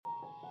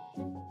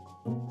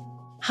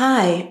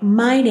Hi,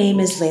 my name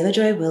is Layla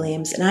Joy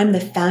Williams, and I'm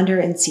the founder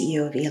and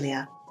CEO of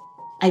IYLIA.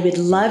 I would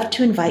love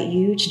to invite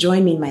you to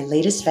join me in my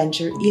latest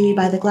venture, IYLIA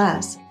by the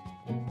Glass.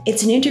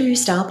 It's an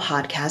interview-style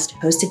podcast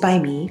hosted by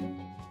me,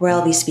 where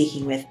I'll be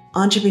speaking with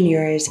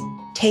entrepreneurs,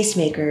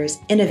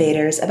 tastemakers,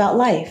 innovators about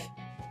life.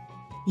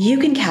 You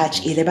can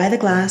catch IYLIA by the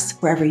Glass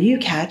wherever you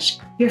catch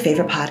your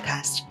favorite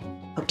podcast.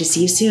 Hope to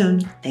see you soon.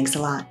 Thanks a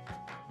lot.